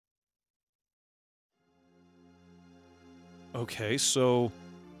Okay, so...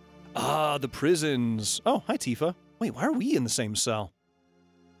 Ah, the prisons. Oh, hi, Tifa. Wait, why are we in the same cell?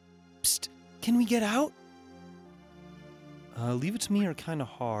 Psst, can we get out? Leave it to me or kinda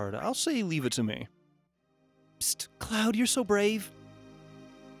hard? I'll say leave it to me. Psst, Cloud, you're so brave.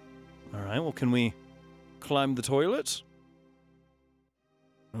 Alright, well, can we climb the toilet?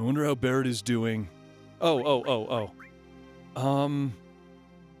 I wonder how Barrett is doing. Oh.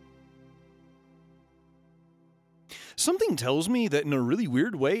 Something tells me that in a really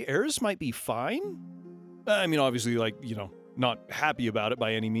weird way, Eris might be fine. I mean, obviously, like, you know, not happy about it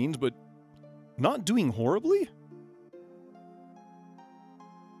by any means, but not doing horribly?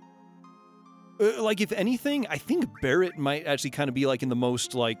 Like, if anything, I think Barrett might actually kind of be, like, in the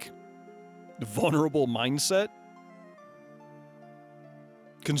most, like, vulnerable mindset.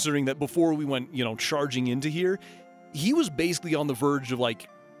 Considering that before we went, you know, charging into here, he was basically on the verge of, like,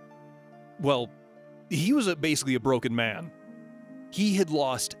 well, he was basically a broken man. He had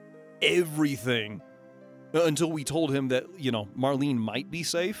lost everything until we told him that, you know, Marlene might be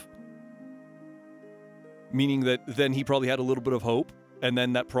safe. Meaning that then he probably had a little bit of hope, and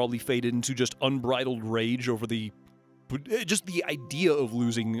then that probably faded into just unbridled rage over just the idea of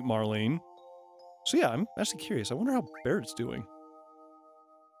losing Marlene. So yeah, I'm actually curious. I wonder how Barrett's doing.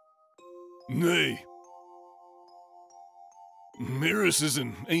 Nay. Eris is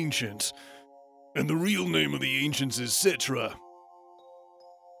an ancient, and the real name of the ancients is Cetra.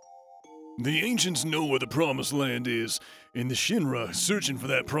 The ancients know where the Promised Land is, and the Shinra searching for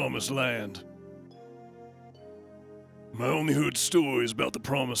that Promised Land. I only heard stories about the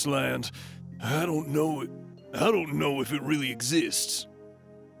Promised Land. I don't know if it really exists.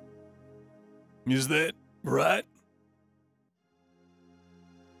 Is that right?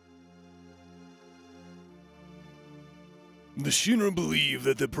 The Shinra believe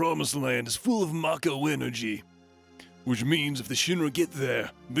that the Promised Land is full of Mako energy, which means if the Shinra get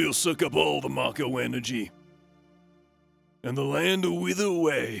there, they'll suck up all the Mako energy. And the land will wither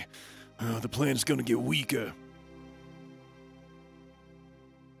away. The planet's gonna get weaker.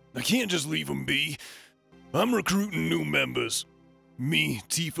 I can't just leave them be. I'm recruiting new members. Me,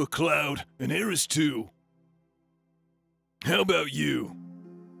 Tifa, Cloud, and Eris too. How about you?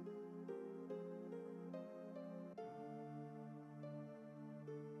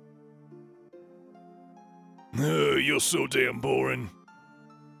 You're so damn boring.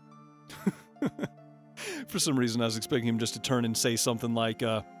 For some reason, I was expecting him just to turn and say something like,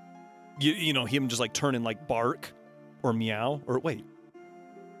 you know, him just like turn and like bark or meow or wait.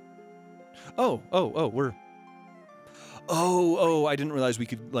 Oh, we're... Oh, I didn't realize we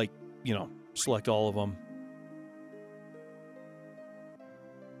could, like, you know, select all of them.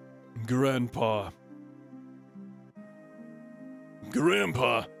 Grandpa.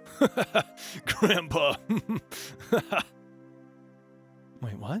 Grandpa. Grandpa.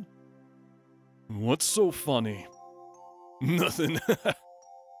 Wait, what? What's so funny? Nothing.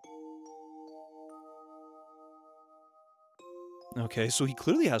 Okay, so he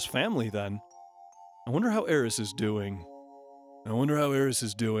clearly has family then. I wonder how Eris is doing. I'm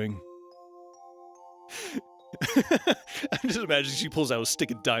just imagining she pulls out a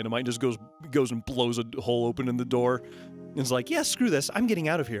stick of dynamite and just goes and blows a hole open in the door. And is like, yeah, screw this, I'm getting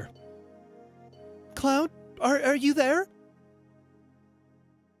out of here. Cloud, are you there?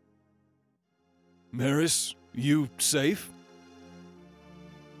 Eris, you safe?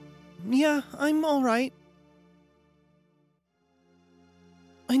 Yeah, I'm alright.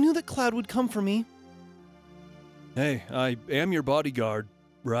 I knew that Cloud would come for me. Hey, I am your bodyguard,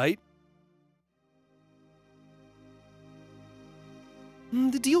 right?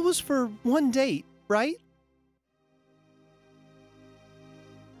 The deal was for one date, right?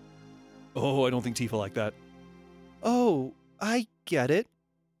 Oh, I don't think Tifa liked that. Oh, I get it.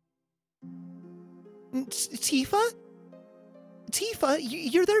 Tifa? Tifa,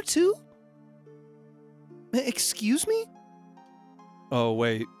 you're there too? Excuse me? Oh,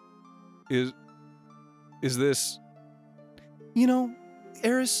 wait. Is this... You know,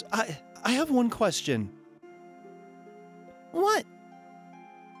 Eris, I have one question. What?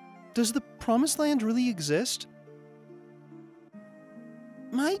 Does the Promised Land really exist?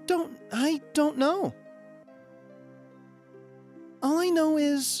 I don't know. All I know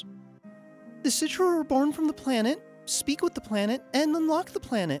is the Citra were born from the planet, speak with the planet, and unlock the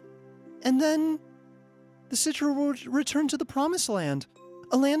planet. And then the Citra will return to the Promised Land,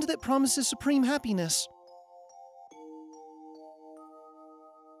 a land that promises supreme happiness.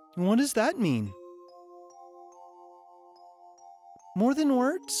 What does that mean? More than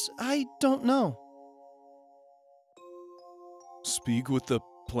words? I don't know. Speak with the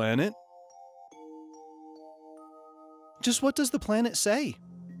planet? Just what does the planet say?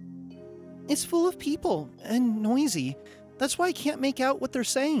 It's full of people and noisy. That's why I can't make out what they're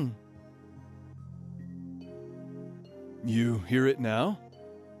saying. You hear it now?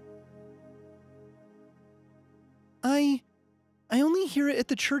 I only hear it at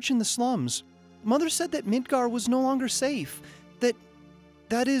the church in the slums. Mother said that Midgar was no longer safe.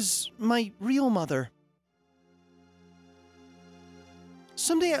 That is my real mother.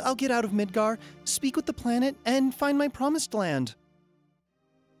 Someday I'll get out of Midgar, speak with the planet, and find my promised land.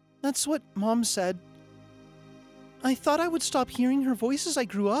 That's what Mom said. I thought I would stop hearing her voice as I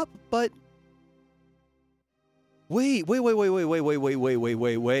grew up, but... Wait.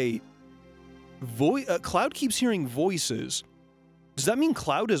 Cloud keeps hearing voices. Does that mean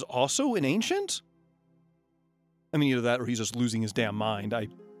Cloud is also an ancient? I mean, either that or he's just losing his damn mind. I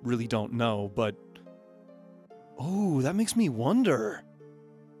really don't know, but... Oh, that makes me wonder.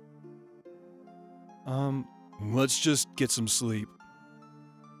 Let's just get some sleep.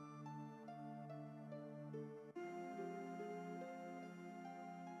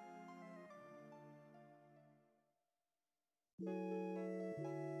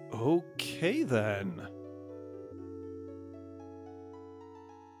 Okay, then.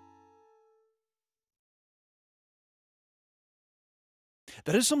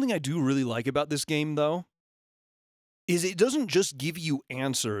 That is something I do really like about this game, though, is it doesn't just give you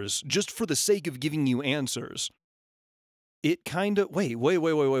answers just for the sake of giving you answers. It kind of... Wait.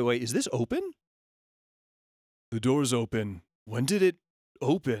 Is this open? The door's open. When did it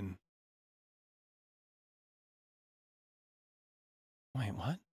open? Wait,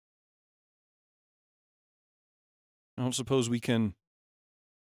 what? I don't suppose we can...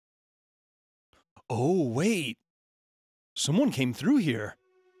 Oh, wait. Someone came through here.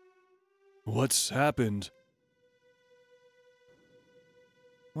 What's happened?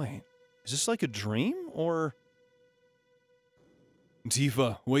 Wait, is this like a dream, or...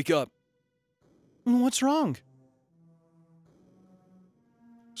 Tifa, wake up. What's wrong?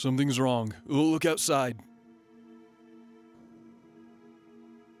 Something's wrong. Look outside.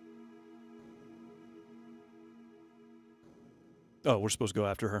 Oh, we're supposed to go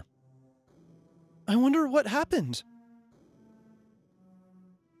after her. I wonder what happened.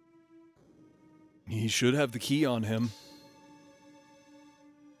 He should have the key on him.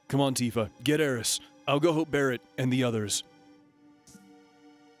 Come on, Tifa. Get Eris. I'll go help Barrett and the others.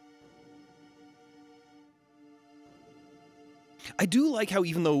 I do like how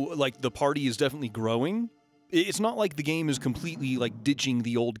even though, like, the party is definitely growing, it's not like the game is completely, like, ditching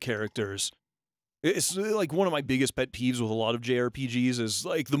the old characters. It's, like, one of my biggest pet peeves with a lot of JRPGs is,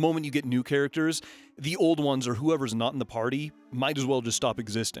 like, the moment you get new characters, the old ones or whoever's not in the party might as well just stop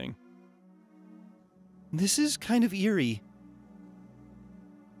existing. This is kind of eerie.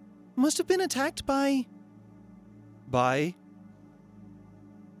 Must have been attacked by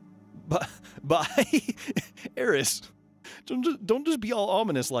Eris. Don't just be all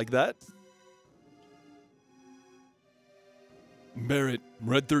ominous like that. Barrett,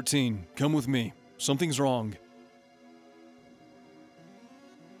 Red 13, come with me. Something's wrong.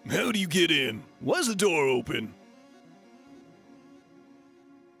 How do you get in? Why's the door open?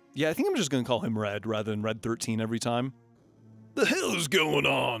 Yeah, I think I'm just going to call him Red rather than Red 13 every time. The hell is going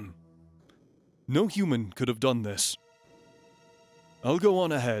on? No human could have done this. I'll go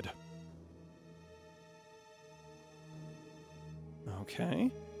on ahead. Okay.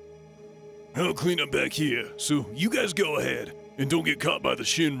 I'll clean up back here, so you guys go ahead, and don't get caught by the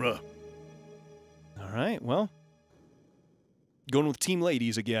Shinra. Alright, well. Going with Team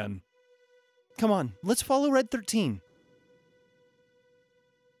Ladies again. Come on, let's follow Red 13.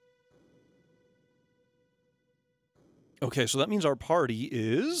 Okay, so that means our party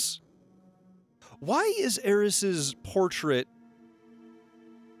is... Why is Eris's portrait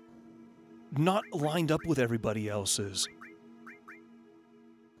not lined up with everybody else's?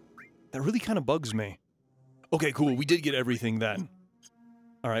 That really kind of bugs me. Okay, cool. We did get everything then.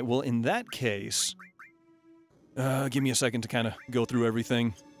 All right, well, in that case... give me a second to kind of go through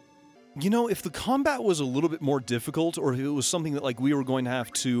everything. You know, if the combat was a little bit more difficult, or if it was something that, like, we were going to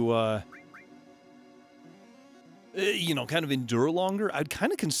have to, you know, kind of endure longer, I'd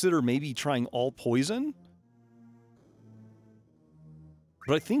kind of consider maybe trying all poison.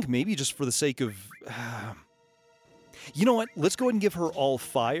 But I think maybe just for the sake of... you know what? Let's go ahead and give her all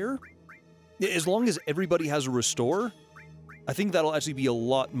fire. As long as everybody has a restore, I think that'll actually be a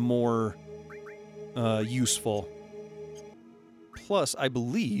lot more useful. Plus, I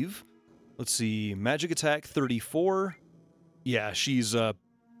believe... Let's see, magic attack 34. Yeah, she's the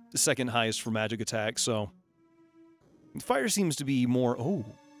second highest for magic attack, so... Fire seems to be more... Oh.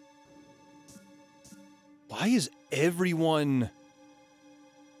 Why is everyone...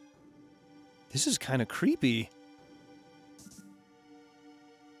 This is kind of creepy.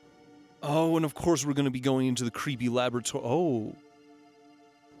 Oh, and of course we're going to be going into the creepy laboratory. Oh.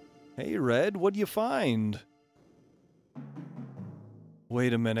 Hey, Red, what'd you find?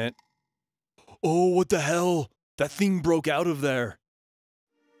 Wait a minute. Oh, what the hell? That thing broke out of there.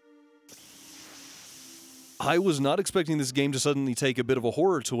 I was not expecting this game to suddenly take a bit of a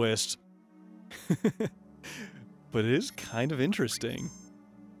horror twist. But it is kind of interesting.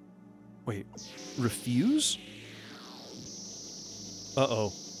 Wait, refuse?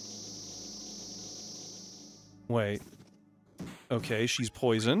 Uh-oh. Wait. Okay, she's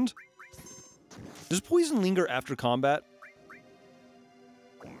poisoned. Does poison linger after combat?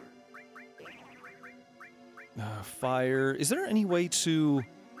 Fire. Is there any way to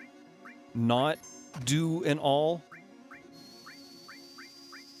not do an all?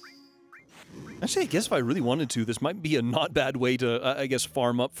 Actually, I guess if I really wanted to, this might be a not bad way to, I guess,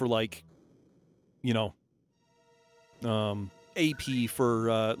 farm up for, like, you know, AP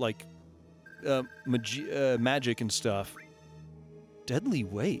for, like, magic and stuff. Deadly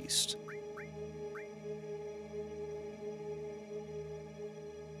Waste.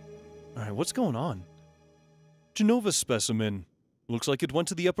 Alright, what's going on? Genova specimen. Looks like it went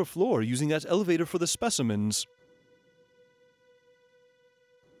to the upper floor using that elevator for the specimens.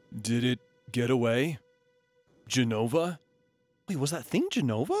 Did it get away? Genova? Wait, was that thing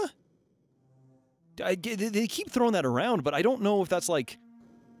Genova? They keep throwing that around, but I don't know if that's like...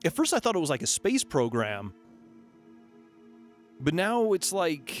 At first I thought it was like a space program. But now it's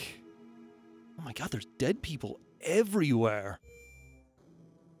like... Oh my god, there's dead people everywhere.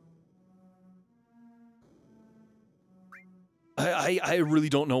 I really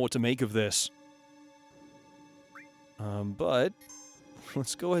don't know what to make of this. But...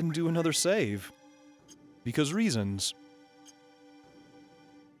 Let's go ahead and do another save. Because reasons.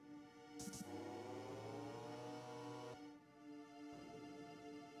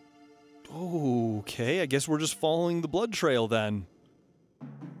 Okay, I guess we're just following the blood trail then.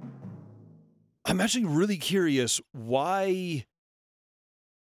 I'm actually really curious why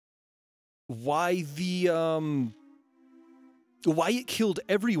it killed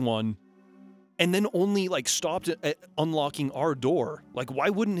everyone and then only, like, stopped at unlocking our door. Like,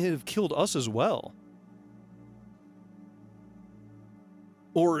 why wouldn't it have killed us as well?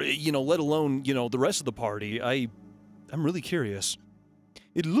 Or, you know, let alone, you know, the rest of the party. I'm really curious.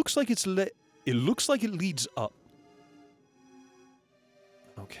 It looks like it leads up.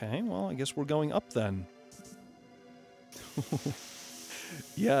 Okay, well, I guess we're going up then.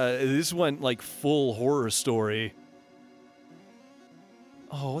 Yeah, this went like full horror story.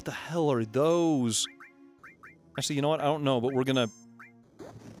 Oh, what the hell are those? Actually, you know what? I don't know, but we're gonna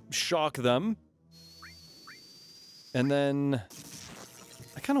shock them. And then...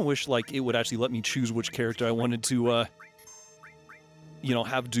 I kind of wish, like, it would actually let me choose which character I wanted to, you know,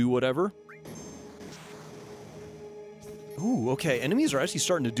 have do whatever. Ooh, okay. Enemies are actually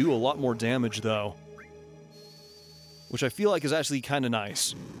starting to do a lot more damage, though. Which I feel like is actually kind of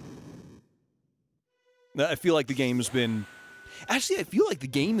nice. I feel like the game's been... Actually, I feel like the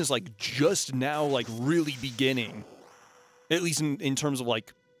game is, like, just now, like, really beginning. At least in terms of,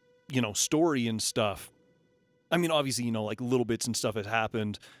 like, you know, story and stuff. I mean, obviously, you know, like, little bits and stuff has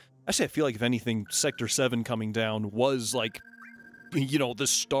happened. Actually, I feel like, if anything, Sector 7 coming down was, like, you know, the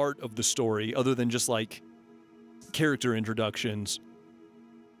start of the story, other than just, like, character introductions.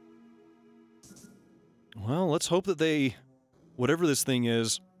 Well, let's hope that they... Whatever this thing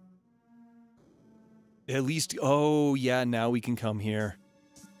is... At least... Oh, yeah, now we can come here.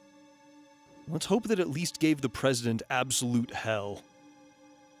 Let's hope that at least gave the president absolute hell.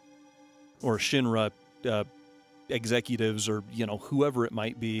 Or Shinra, executives, or, you know, whoever it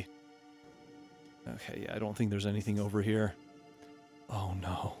might be. Okay, yeah, I don't think there's anything over here. Oh,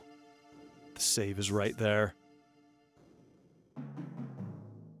 no. The save is right there.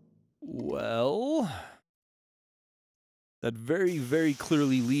 Well... That very, very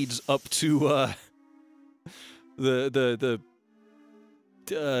clearly leads up to, the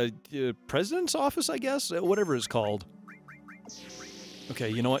president's office, I guess? Whatever it's called. Okay,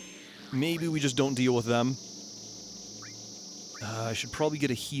 you know what? Maybe we just don't deal with them. I should probably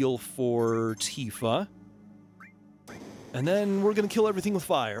get a heal for Tifa. And then we're gonna kill everything with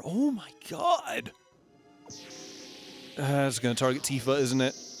fire. Oh my god! It's gonna target Tifa, isn't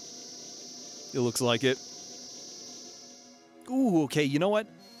it? It looks like it. Ooh, okay, you know what?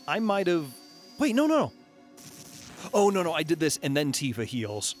 I might have... Wait, no. Oh, no, I did this and then Tifa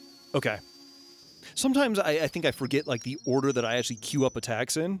heals. Okay. Sometimes I think I forget, like, the order that I actually queue up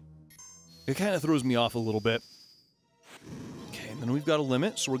attacks in. It kind of throws me off a little bit. Okay, and then we've got a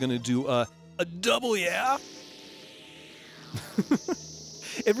limit, so we're going to do a double yeah.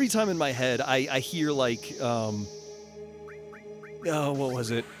 Every time in my head, I hear like, oh, what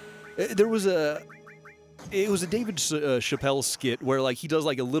was it? It was a David Chappelle skit where like he does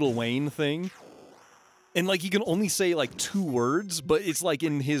like a Lil Wayne thing. And like he can only say like 2 words, but it's like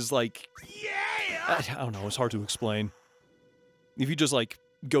in his like, yeah! I don't know, it's hard to explain. If you just like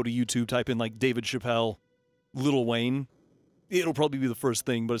go to YouTube, type in like David Chappelle, Lil Wayne, it'll probably be the first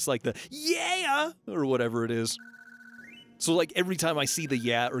thing, but it's like the yeah or whatever it is. So like every time I see the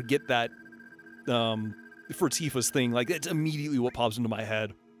yeah or get that for Tifa's thing, like it's immediately what pops into my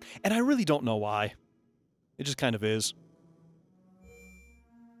head. And I really don't know why. It just kind of is.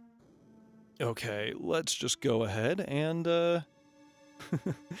 Okay, let's just go ahead and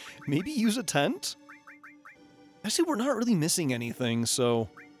maybe use a tent? Actually, we're not really missing anything, so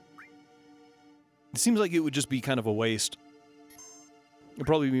it seems like it would just be kind of a waste. It'd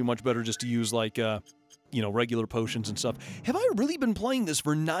probably be much better just to use, like, you know, regular potions and stuff. Have I really been playing this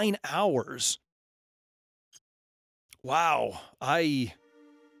for 9 hours? Wow, it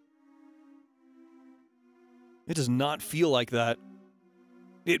does not feel like that.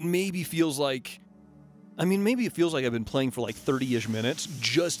 It maybe feels like, I mean, maybe it feels like I've been playing for like 30-ish minutes,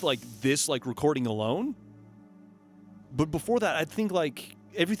 just like this, like recording alone. But before that, I think like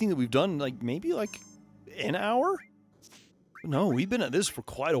everything that we've done, like maybe like an hour? No, we've been at this for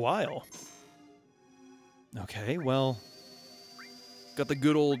quite a while. Okay, well, got the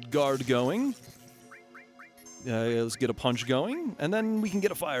good old guard going. Let's get a punch going, and then we can get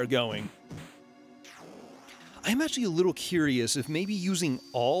a fire going. I'm actually a little curious if maybe using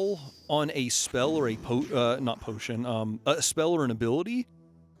all on a spell or a not potion, a spell or an ability.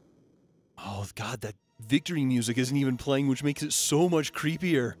 Oh god, that victory music isn't even playing, which makes it so much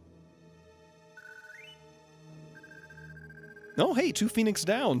creepier. Oh, hey, 2 Phoenix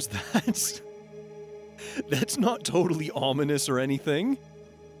Downs. That's not totally ominous or anything.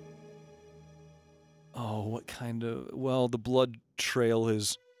 Oh, what kind of... Well, the blood trail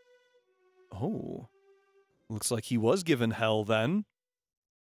is... Oh... Looks like he was given hell, then.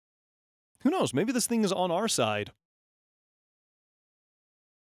 Who knows? Maybe this thing is on our side.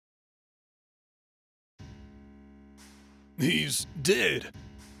 He's dead.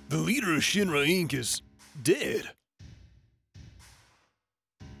 The leader of Shinra Inc. is dead.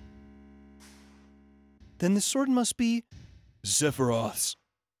 Then this sword must be... Sephiroth's.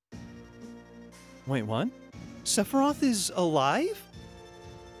 Wait, what? Sephiroth is alive?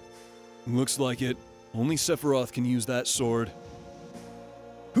 Looks like it. Only Sephiroth can use that sword.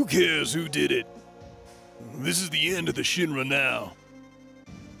 Who cares who did it? This is the end of the Shinra now.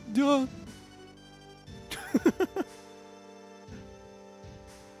 Duh.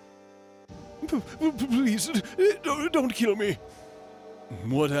 Please, don't kill me.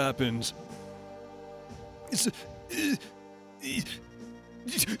 What happened?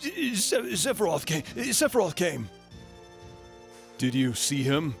 Sephiroth came. Did you see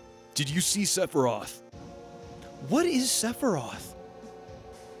him? Did you see Sephiroth? What is Sephiroth?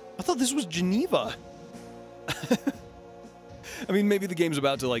 I thought this was Geneva. I mean, maybe the game's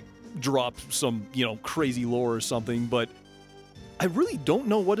about to, like, drop some, you know, crazy lore or something, but I really don't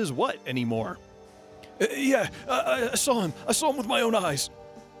know what is what anymore. Yeah, I saw him. I saw him with my own eyes.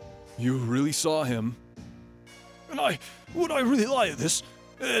 You really saw him? And would I really lie at this?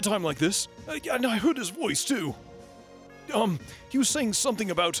 At a time like this? And I heard his voice, too. He was saying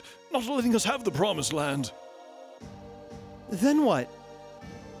something about not letting us have the Promised Land. Then what?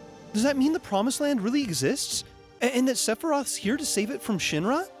 Does that mean the Promised Land really exists? And that Sephiroth's here to save it from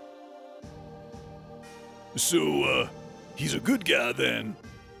Shinra? So, he's a good guy then.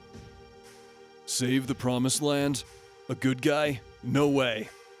 Save the Promised Land? A good guy? No way.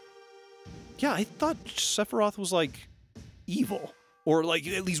 Yeah, I thought Sephiroth was, like, evil. Or, like,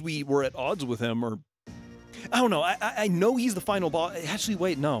 at least we were at odds with him, or... I don't know. I know he's the final boss. Actually,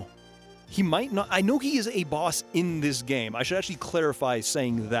 wait, no. He might not. I know he is a boss in this game. I should actually clarify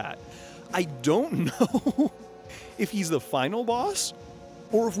saying that. I don't know if he's the final boss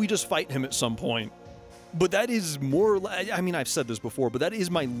or if we just fight him at some point. But that is more... I mean, I've said this before, but that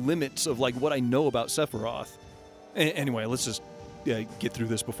is my limits of, like, what I know about Sephiroth. Anyway, let's just get through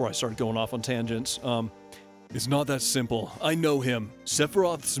this before I start going off on tangents. It's not that simple. I know him.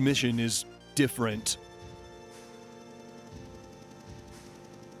 Sephiroth's mission is different.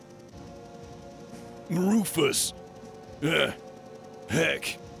 Rufus.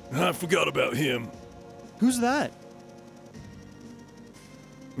 Heck, I forgot about him. Who's that?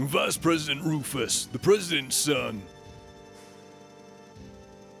 Vice President Rufus, the president's son.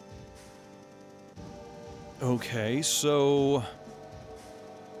 Okay, so...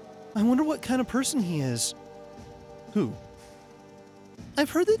 I wonder what kind of person he is. Who?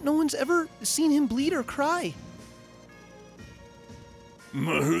 I've heard that no one's ever seen him bleed or cry.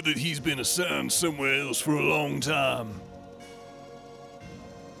 I heard that he's been assigned somewhere else for a long time.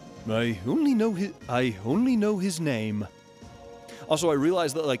 I only know his name. Also, I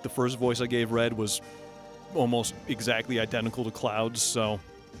realized that like the first voice I gave Red was almost exactly identical to Cloud's, so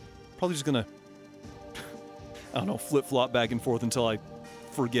probably just gonna I don't know, flip-flop back and forth until I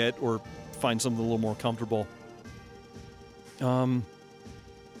forget or find something a little more comfortable. Okay,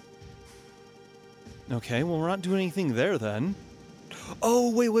 well, we're not doing anything there then.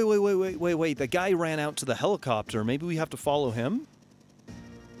 Oh, wait. The guy ran out to the helicopter. Maybe we have to follow him?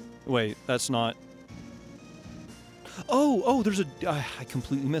 Wait, that's not... Oh, there's a... I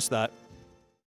completely missed that.